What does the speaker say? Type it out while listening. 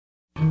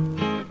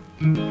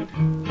My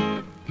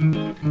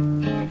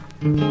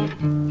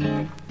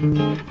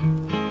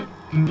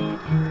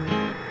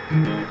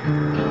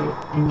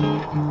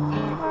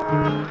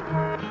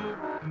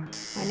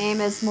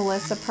name is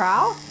Melissa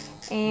Prow,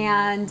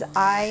 and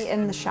I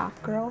am the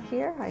shop girl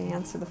here. I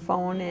answer the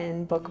phone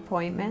and book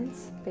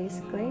appointments,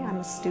 basically. I'm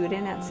a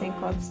student at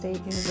St.Cloud State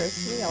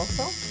University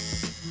also.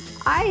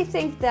 I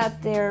think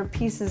that they're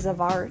pieces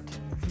of art,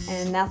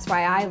 and that's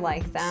why I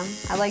like them.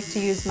 I like to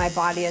use my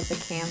body as a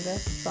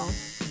canvas, so.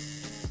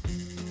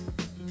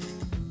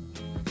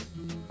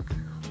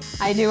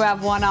 I do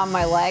have one on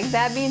my leg.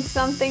 That means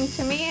something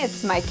to me.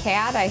 It's my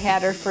cat. I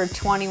had her for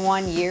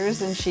 21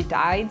 years and she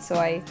died, so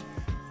I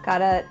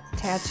got a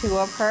tattoo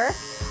of her.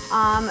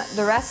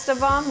 The rest of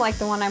them, like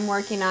the one I'm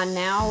working on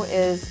now,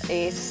 is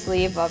a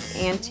sleeve of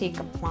antique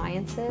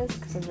appliances,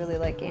 because I really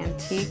like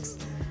antiques.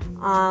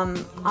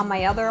 On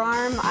my other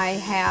arm, I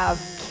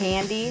have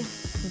candy,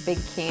 big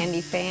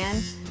candy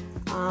fan.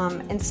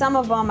 And some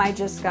of them I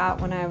just got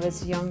when I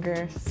was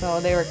younger, so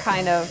they were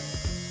kind of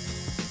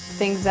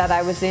things that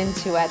I was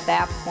into at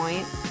that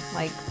point,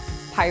 like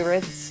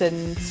pirates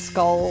and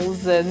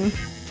skulls and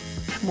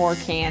more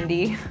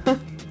candy.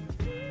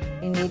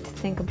 You need to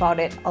think about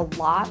it a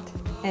lot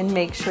and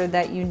make sure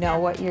that you know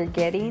what you're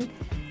getting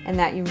and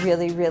that you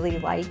really, really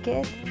like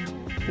it,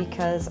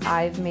 because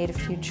I've made a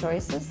few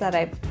choices that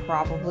I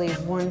probably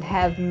wouldn't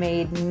have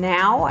made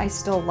now. I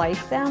still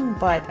like them,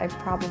 but I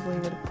probably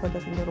would have put a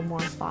little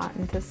more thought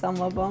into some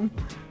of them.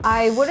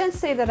 I wouldn't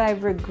say that I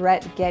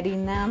regret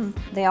getting them.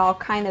 They all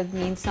kind of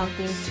mean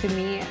something to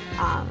me.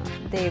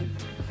 They,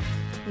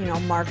 you know,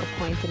 mark a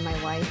point in my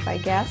life, I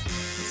guess.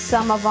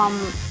 Some of them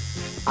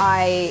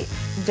I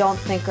don't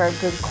think are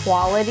good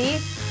quality.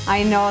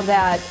 I know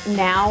that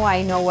now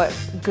I know what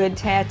good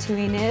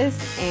tattooing is,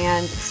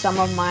 and some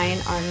of mine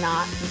are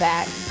not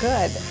that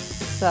good.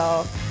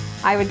 So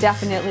I would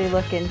definitely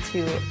look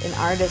into an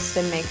artist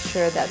and make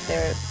sure that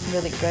they're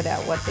really good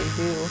at what they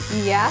do.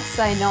 Yes,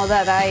 I know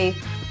that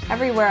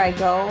everywhere I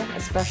go,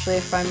 especially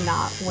if I'm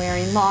not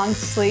wearing long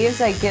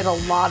sleeves, I get a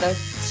lot of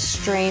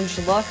strange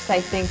looks. I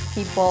think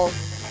people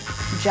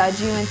judge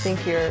you and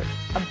think you're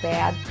a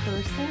bad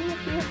person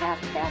if you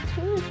have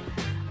tattoos.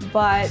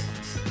 But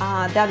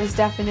that is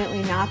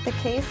definitely not the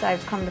case.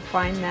 I've come to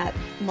find that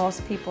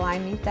most people I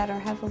meet that are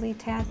heavily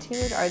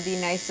tattooed are the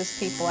nicest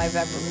people I've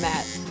ever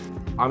met.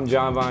 I'm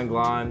John Von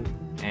Glahn,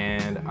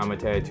 and I'm a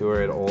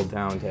tattooer at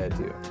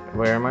OldeTownTattoo.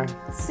 Where am I?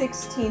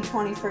 16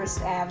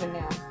 21st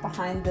Avenue,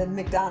 behind the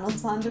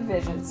McDonald's on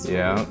Division Street.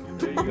 Yeah,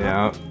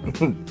 yeah.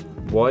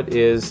 What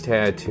is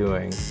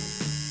tattooing?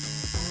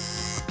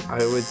 I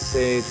would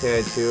say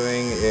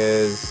tattooing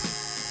is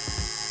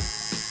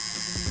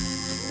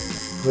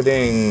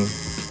putting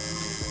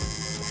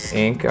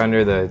ink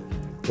under the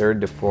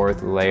 3rd to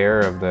 4th layer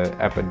of the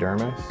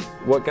epidermis.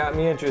 What got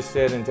me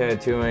interested in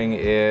tattooing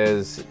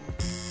is,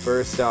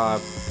 first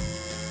off,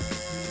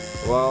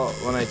 well,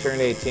 when I turned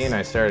 18,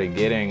 I started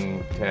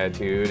getting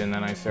tattooed, and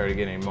then I started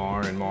getting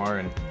more and more,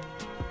 and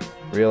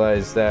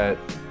realized that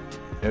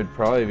it would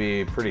probably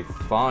be pretty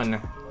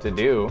fun to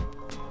do.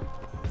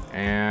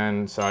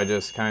 And so I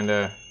just kind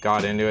of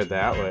got into it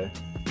that way.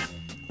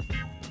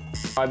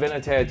 I've been a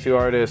tattoo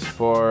artist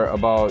for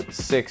about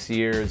 6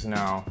 years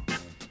now.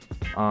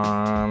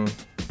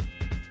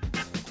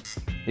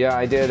 Yeah,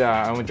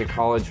 I went to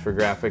college for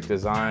graphic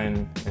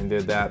design and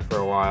did that for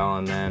a while,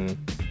 and then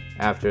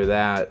after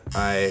that,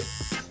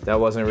 that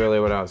wasn't really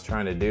what I was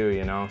trying to do,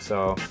 you know?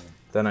 So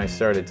then I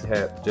started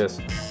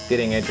just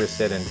getting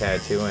interested in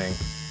tattooing.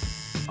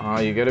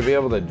 You gotta be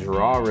able to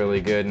draw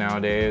really good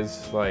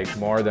nowadays, like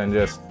more than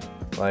just,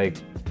 like,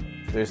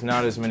 there's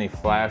not as many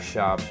flash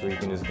shops where you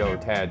can just go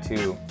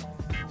tattoo.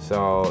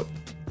 So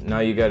now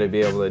you gotta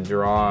be able to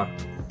draw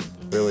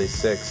really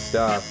sick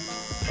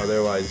stuff,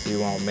 otherwise you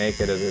won't make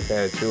it as a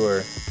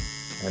tattooer.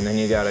 And then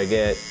you gotta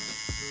get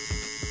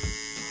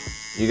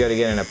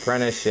an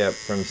apprenticeship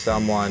from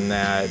someone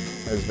that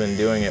has been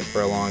doing it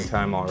for a long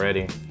time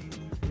already.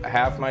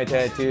 Half my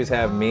tattoos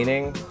have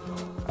meaning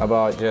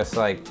about just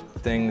like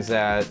things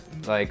that,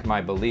 like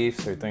my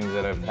beliefs or things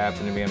that have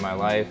happened to me in my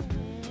life.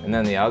 And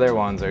then the other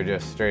ones are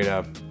just straight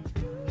up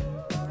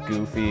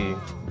goofy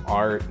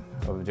art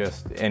of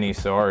just any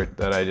sort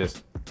that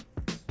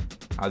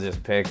I'll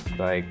just pick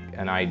like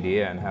an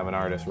idea and have an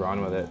artist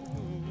run with it.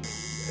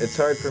 It's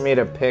hard for me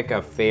to pick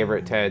a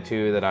favorite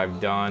tattoo that I've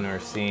done or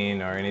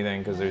seen or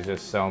anything, because there's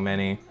just so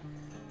many,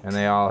 and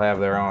they all have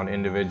their own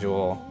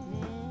individual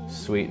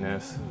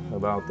sweetness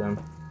about them.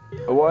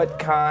 What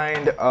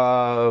kind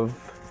of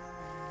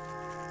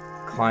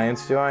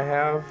clients do I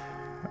have?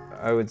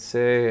 I would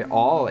say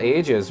all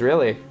ages,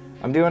 really.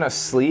 I'm doing a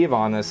sleeve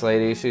on this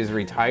lady. She's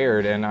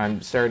retired, and I'm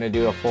starting to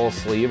do a full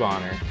sleeve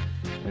on her.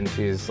 And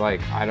she's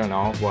like, I don't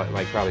know, what,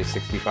 like probably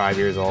 65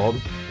 years old.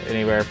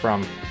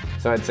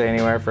 So I'd say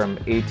anywhere from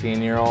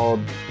 18-year-old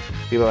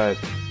people that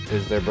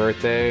is their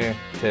birthday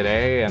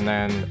today, and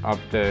then up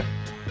to,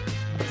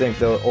 I think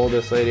the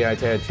oldest lady I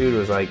tattooed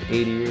was like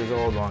 80 years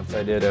old once.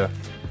 I did a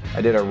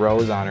I did a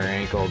rose on her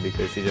ankle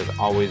because she just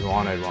always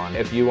wanted one.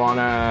 If you want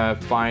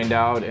to find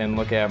out and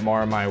look at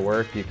more of my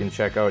work, you can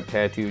check out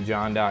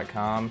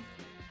tattoojohn.com.